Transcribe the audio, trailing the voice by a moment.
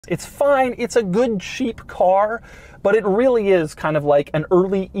It's fine, it's a good cheap car, but it really is kind of like an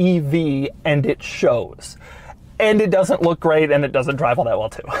early EV, and it shows. And it doesn't look great, and it doesn't drive all that well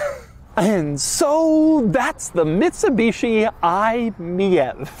too. And so that's the Mitsubishi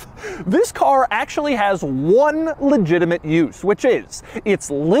iMiev. This car actually has one legitimate use, which is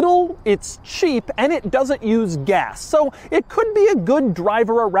it's little, it's cheap, and it doesn't use gas. So it could be a good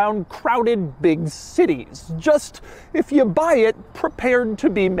driver around crowded big cities. Just if you buy it, prepared to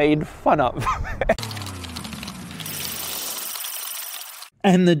be made fun of.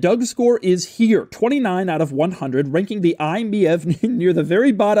 And the Doug score is here, 29 out of 100, ranking the iMiev near the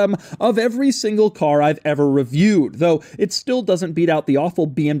very bottom of every single car I've ever reviewed, though it still doesn't beat out the awful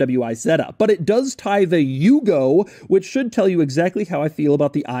BMW iZeta. But it does tie the Yugo, which should tell you exactly how I feel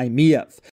about the iMiev.